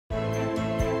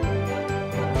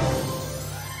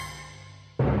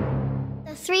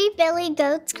Three Billy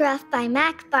Goats Gruff by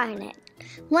Mac Barnett.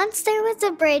 Once there was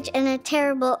a bridge and a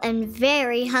terrible and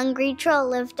very hungry troll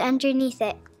lived underneath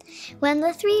it. When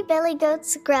the three Billy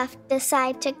Goats Gruff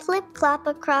decide to clip-clop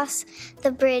across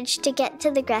the bridge to get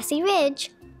to the grassy ridge,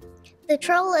 the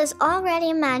troll is already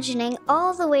imagining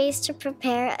all the ways to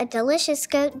prepare a delicious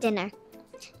goat dinner.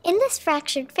 In this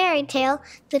fractured fairy tale,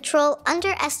 the troll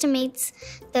underestimates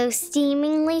those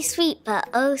seemingly sweet but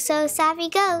oh-so-savvy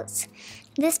goats.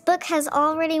 This book has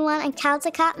already won a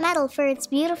Caldecott Medal for its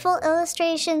beautiful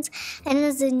illustrations and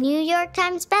is a New York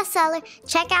Times bestseller.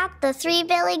 Check out The Three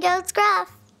Billy Goats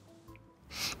Gruff.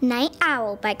 Night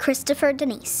Owl by Christopher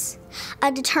Denise.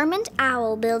 A determined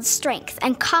owl builds strength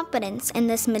and confidence in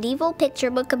this medieval picture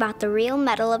book about the real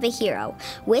mettle of a hero,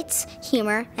 wits,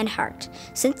 humor, and heart.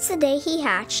 Since the day he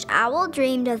hatched, Owl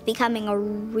dreamed of becoming a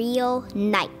real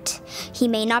knight. He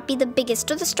may not be the biggest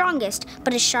or the strongest,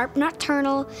 but his sharp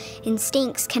nocturnal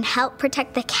instincts can help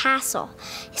protect the castle,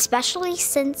 especially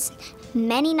since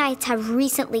many knights have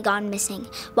recently gone missing.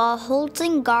 While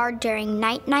holding guard during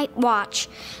night watch,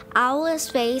 Owl is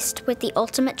faced with the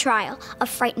ultimate trial, a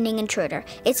frightening intruder.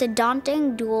 It's a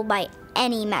daunting duel by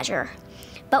any measure.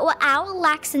 But what Owl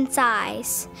lacks in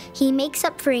size, he makes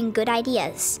up for in good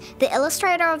ideas. The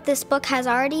illustrator of this book has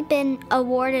already been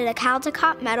awarded a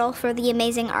Caldecott Medal for the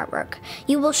amazing artwork.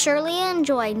 You will surely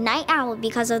enjoy Night Owl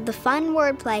because of the fun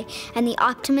wordplay and the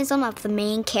optimism of the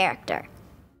main character.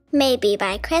 Maybe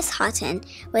by Chris Houghton.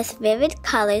 With vivid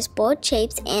colors, bold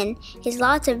shapes, and his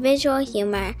lots of visual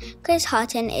humor, Chris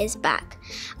Houghton is back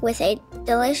with a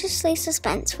deliciously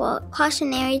suspenseful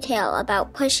cautionary tale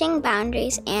about pushing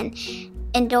boundaries and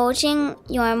indulging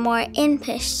your more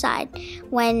impish side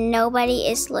when nobody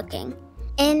is looking.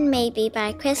 In Maybe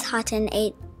by Chris Houghton,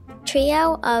 a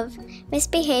trio of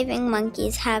misbehaving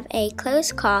monkeys have a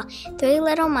close call. Three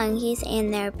little monkeys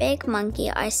and their big monkey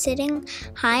are sitting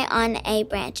high on a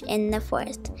branch in the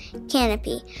forest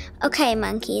canopy. "Okay,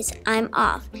 monkeys, I'm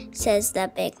off," says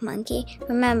the big monkey.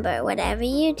 "Remember, whatever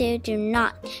you do, do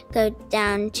not go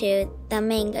down to the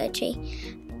mango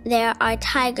tree. There are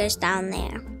tigers down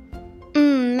there."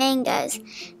 Mangoes,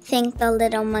 think the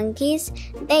little monkeys.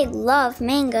 They love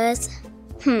mangoes.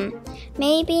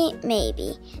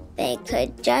 Maybe they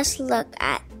could just look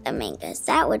at the mangoes.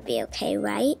 That would be okay,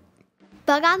 right?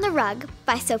 Bug on the Rug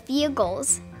by Sophia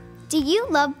Goles. Do you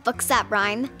love books that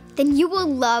rhyme? Then you will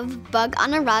love Bug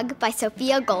on a Rug by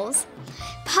Sophia Goles.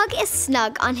 Pug is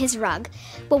snug on his rug,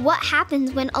 but what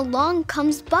happens when along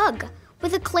comes Bug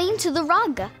with a claim to the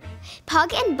rug?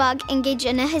 Pug and Bug engage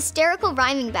in a hysterical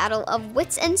rhyming battle of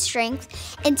wits and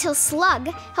strength until Slug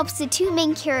helps the two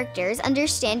main characters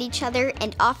understand each other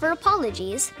and offer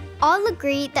apologies. All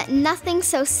agree that nothing's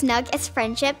so snug as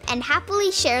friendship and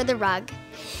happily share the rug.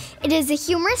 It is a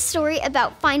humorous story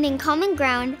about finding common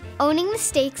ground, owning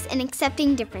mistakes, and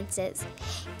accepting differences.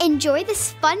 Enjoy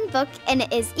this fun book, and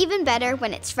it is even better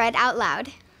when it's read out loud.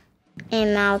 A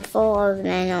Mouthful of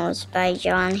Minnows by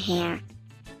John Hare.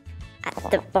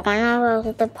 At the bottom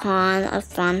of the pond,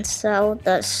 Alfonso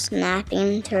the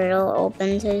snapping turtle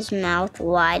opens his mouth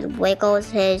wide, wiggles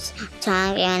his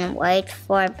tongue, and waits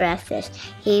for breakfast.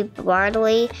 He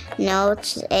boldly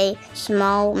notes a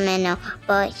small minnow,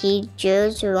 but he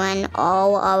jeers when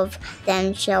all of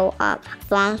them show up.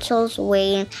 Alfonso's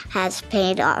waiting has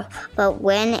paid off, but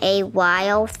when a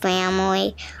wild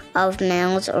family of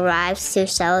minnows arrives to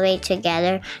celebrate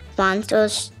together,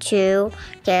 Alfonso's true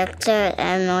character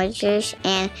emerges,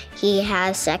 and he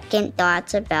has second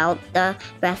thoughts about the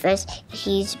breakfast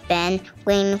he's been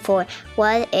waiting for.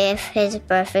 What if his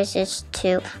breakfast is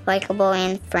too likable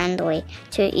and friendly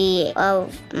to eat? A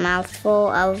Mouthful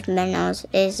of Minnows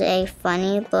is a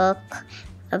funny book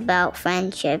about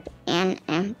friendship and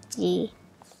empathy.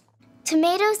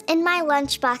 Tomatoes in My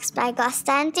Lunchbox by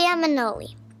Costanza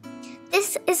Manoli.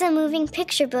 This is a moving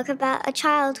picture book about a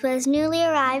child who has newly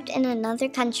arrived in another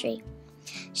country.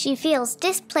 She feels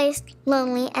displaced,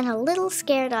 lonely, and a little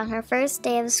scared on her first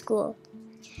day of school.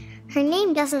 Her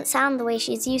name doesn't sound the way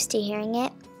she's used to hearing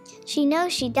it. She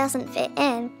knows she doesn't fit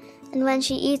in, and when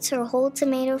she eats her whole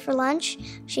tomato for lunch,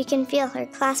 she can feel her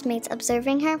classmates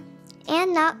observing her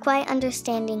and not quite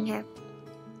understanding her.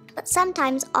 But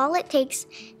sometimes all it takes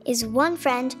is one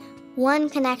friend, one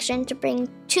connection to bring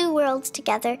two worlds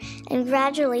together, and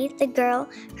gradually the girl,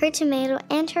 her tomato,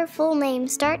 and her full name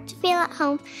start to feel at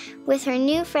home with her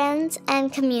new friends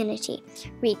and community.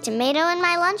 Read Tomato in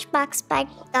My Lunchbox by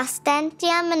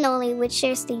Costanza Manoli, which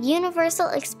shares the universal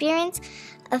experience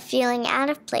of feeling out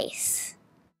of place.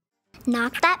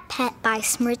 Not That Pet by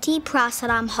Smriti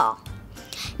Prasadam Hall.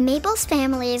 Mabel's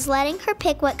family is letting her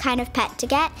pick what kind of pet to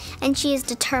get, and she is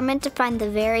determined to find the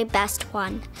very best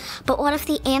one. But what if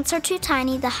the ants are too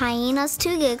tiny, the hyena's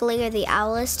too giggly, or the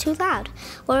owl is too loud?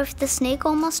 What if the snake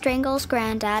almost strangles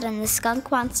Granddad and the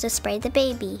skunk wants to spray the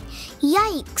baby?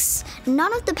 Yikes!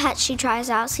 None of the pets she tries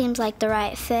out seems like the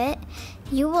right fit.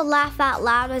 You will laugh out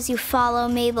loud as you follow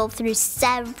Mabel through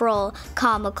several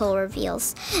comical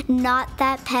reveals. Not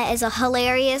That Pet is a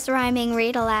hilarious rhyming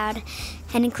read aloud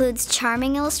and includes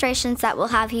charming illustrations that will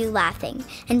have you laughing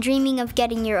and dreaming of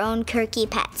getting your own quirky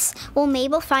pets. Will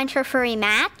Mabel find her furry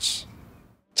match?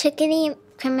 Chickadee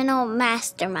Criminal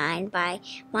Mastermind by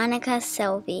Monica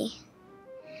Sylvie.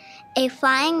 A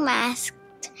flying masked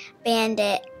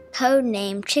bandit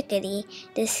codenamed Chickadee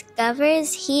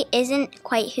discovers he isn't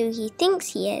quite who he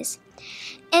thinks he is.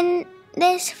 In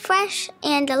this fresh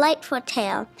and delightful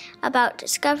tale about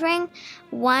discovering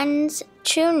one's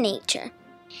true nature,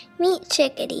 meet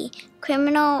Chickadee,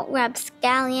 criminal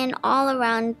rapscallion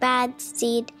all-around bad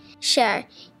seed. Sure,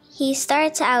 he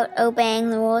starts out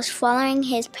obeying the rules, following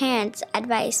his parents'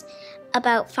 advice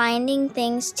about finding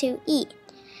things to eat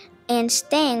and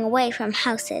staying away from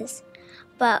houses.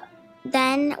 But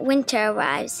then winter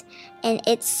arrives, and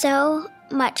it's so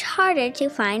much harder to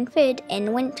find food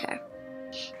in winter.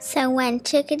 So when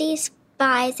Chickadee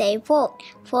spies a vault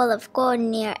full of gold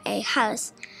near a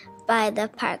house by the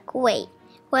park, wait,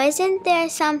 wasn't there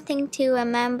something to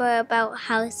remember about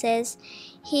houses?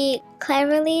 He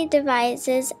cleverly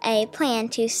devises a plan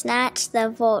to snatch the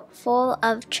vault full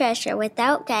of treasure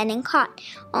without getting caught.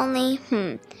 Only,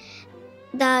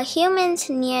 the humans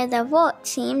near the vault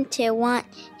seem to want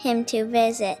him to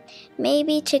visit.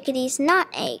 Maybe Chickadee's not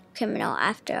a criminal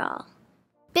after all.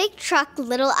 Big Truck,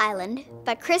 Little Island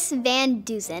by Chris Van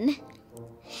Dusen.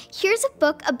 Here's a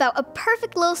book about a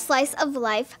perfect little slice of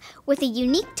life with a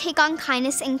unique take on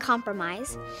kindness and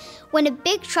compromise. When a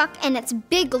big truck and its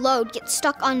big load get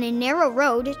stuck on a narrow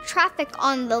road, traffic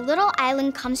on the little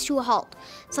island comes to a halt.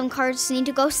 Some cars need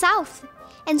to go south,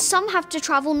 and some have to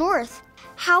travel north.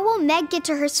 How will Meg get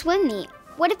to her swim meet?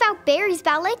 What about Barry's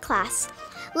ballet class?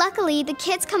 Luckily, the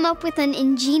kids come up with an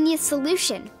ingenious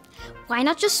solution. Why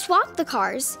not just swap the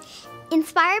cars?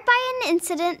 Inspired by an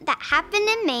incident that happened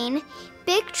in Maine,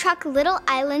 Big Truck Little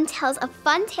Island tells a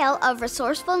fun tale of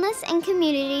resourcefulness and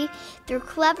community through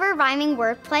clever rhyming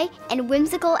wordplay and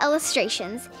whimsical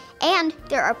illustrations. And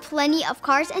there are plenty of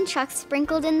cars and trucks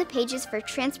sprinkled in the pages for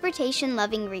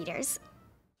transportation-loving readers.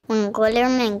 When Glitter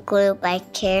Meant Glue by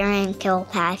Karen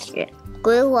Kilpatrick.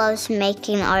 Glue loves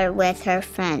making art with her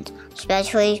friends,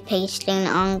 especially pasting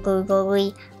on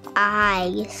googly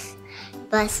eyes.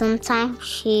 But sometimes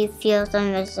she feels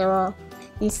invisible.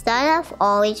 Instead of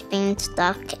always being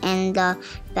stuck in the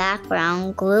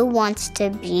background, Glue wants to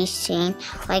be seen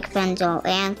like pencil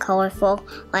and colorful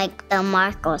like the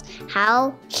markers.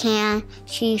 How can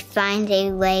she find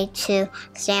a way to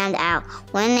stand out?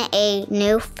 When a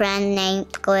new friend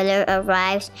named Glitter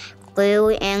arrives,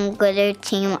 Glue and Glitter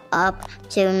team up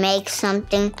to make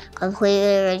something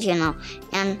completely original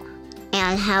and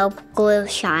help Glue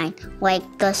shine like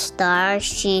the star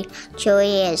she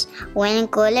truly is. When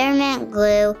Glitter Meant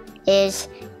Glue is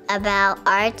about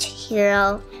art,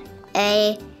 hero,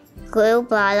 a glue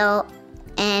bottle,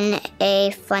 and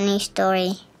a funny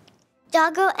story.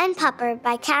 Doggo and Pupper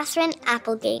by Catherine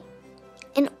Applegate.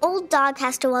 An old dog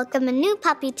has to welcome a new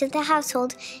puppy to the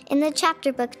household in the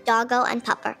chapter book Doggo and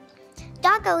Pupper.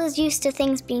 Doggo is used to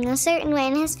things being a certain way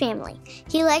in his family.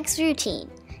 He likes routine.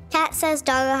 Cat says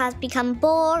Doggo has become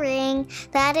boring.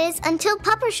 That is, until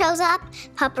Pupper shows up.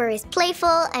 Pupper is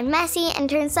playful and messy and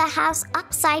turns the house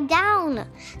upside down.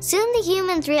 Soon the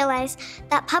humans realize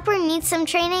that Pupper needs some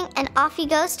training, and off he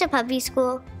goes to puppy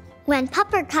school. When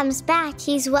Pupper comes back,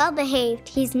 he's well behaved,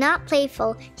 he's not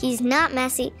playful, he's not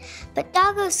messy. But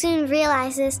Doggo soon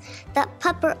realizes that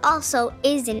Pupper also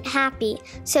isn't happy.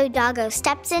 So Doggo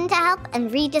steps in to help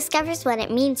and rediscovers what it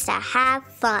means to have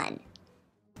fun.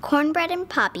 Cornbread and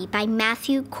Poppy by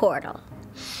Matthew Cordell.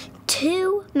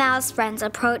 Two mouse friends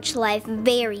approach life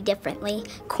very differently.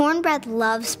 Cornbread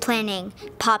loves planning,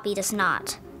 Poppy does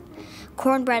not.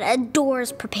 Cornbread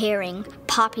adores preparing,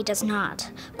 Poppy does not.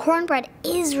 Cornbread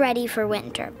is ready for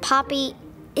winter, Poppy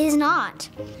is not.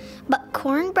 But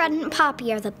Cornbread and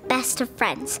Poppy are the best of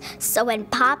friends, so when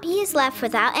Poppy is left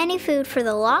without any food for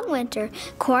the long winter,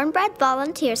 Cornbread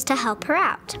volunteers to help her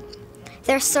out.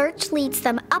 Their search leads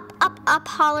them up, up, up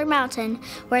Holler Mountain,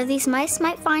 where these mice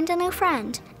might find a new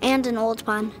friend, and an old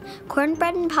one.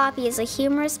 Cornbread and Poppy is a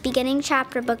humorous beginning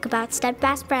chapter book about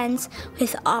steadfast friends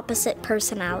with opposite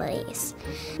personalities.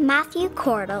 Matthew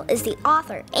Cordell is the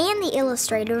author and the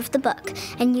illustrator of the book,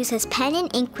 and uses pen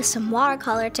and ink with some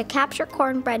watercolor to capture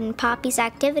Cornbread and Poppy's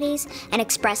activities and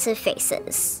expressive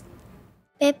faces.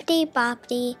 Bippity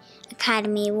Boppity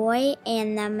Academy, Roy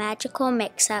and the Magical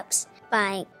Mix-Ups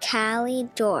by Callie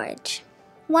George.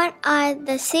 What are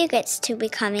the secrets to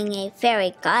becoming a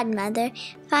fairy godmother?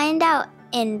 Find out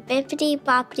in Bippity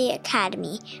Boppity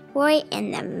Academy, Roy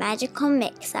and the Magical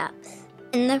Mix-Ups.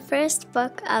 In the first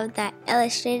book of the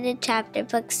illustrated chapter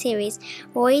book series,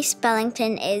 Roy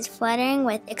Spellington is fluttering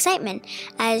with excitement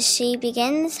as she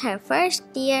begins her first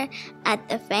year at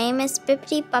the famous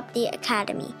Bippity Boppity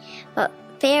Academy. But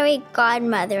fairy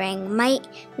godmothering might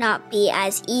not be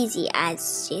as easy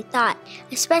as she thought,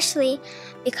 especially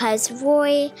because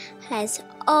Roy has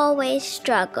always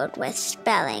struggled with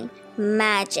spelling,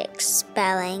 magic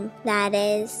spelling, that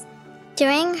is.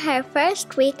 During her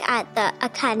first week at the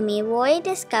academy, Roy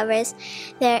discovers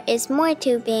there is more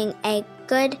to being a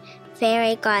good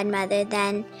fairy godmother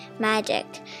than magic,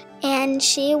 and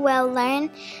she will learn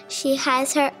she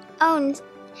has her own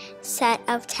set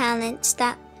of talents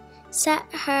that set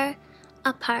her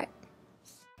apart.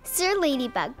 Sir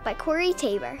Ladybug by Corey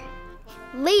Tabor.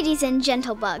 Ladies and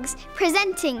gentlebugs,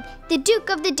 presenting the Duke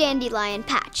of the Dandelion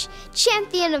Patch,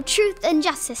 champion of truth and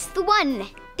justice, the one,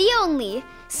 the only,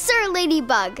 Sir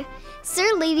Ladybug.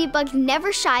 Sir Ladybug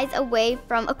never shies away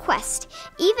from a quest,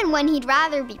 even when he'd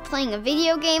rather be playing a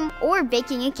video game or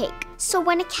baking a cake. So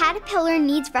when a caterpillar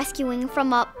needs rescuing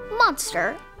from a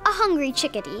monster, a hungry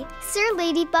chickadee, Sir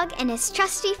Ladybug and his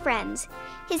trusty friends,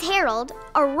 his herald,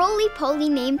 a roly-poly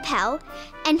named Pell,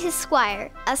 and his squire,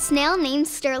 a snail named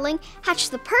Sterling, hatch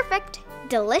the perfect,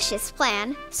 delicious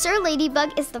plan. Sir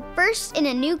Ladybug is the first in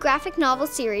a new graphic novel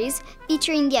series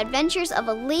featuring the adventures of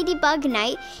a ladybug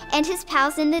knight and his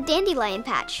pals in the Dandelion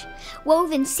Patch.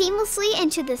 Woven seamlessly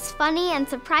into this funny and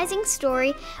surprising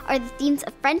story are the themes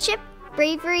of friendship,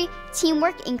 bravery,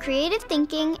 teamwork, and creative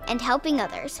thinking, and helping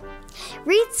others.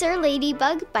 Read Sir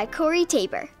Ladybug by Corey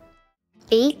Tabor.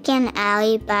 Beak and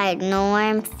Alley by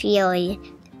Norm Feely.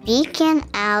 Beak and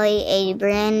Alley, a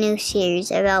brand new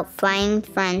series about finding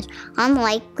friends.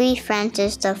 Unlikely Friends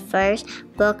is the first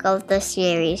book of the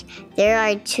series. There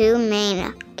are two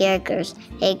main characters,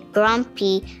 a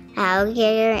grumpy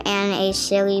alligator and a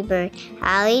silly bird.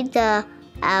 Alley the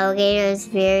alligator is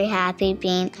very happy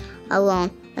being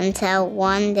alone until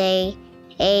one day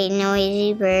a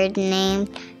noisy bird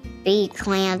named Beak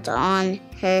lands on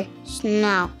her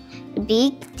snout.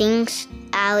 Beak thinks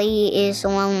Alley is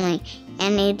lonely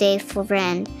and a day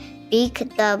friend. Beak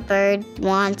the bird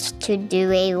wants to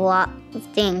do a lot of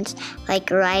things, like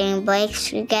riding bikes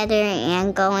together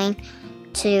and going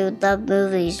to the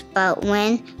movies. But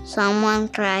when someone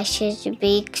crashes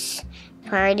Beak's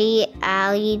party,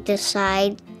 Alley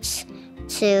decides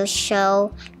to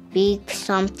show Beak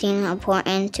something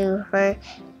important to her,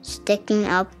 sticking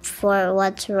up for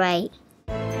what's right.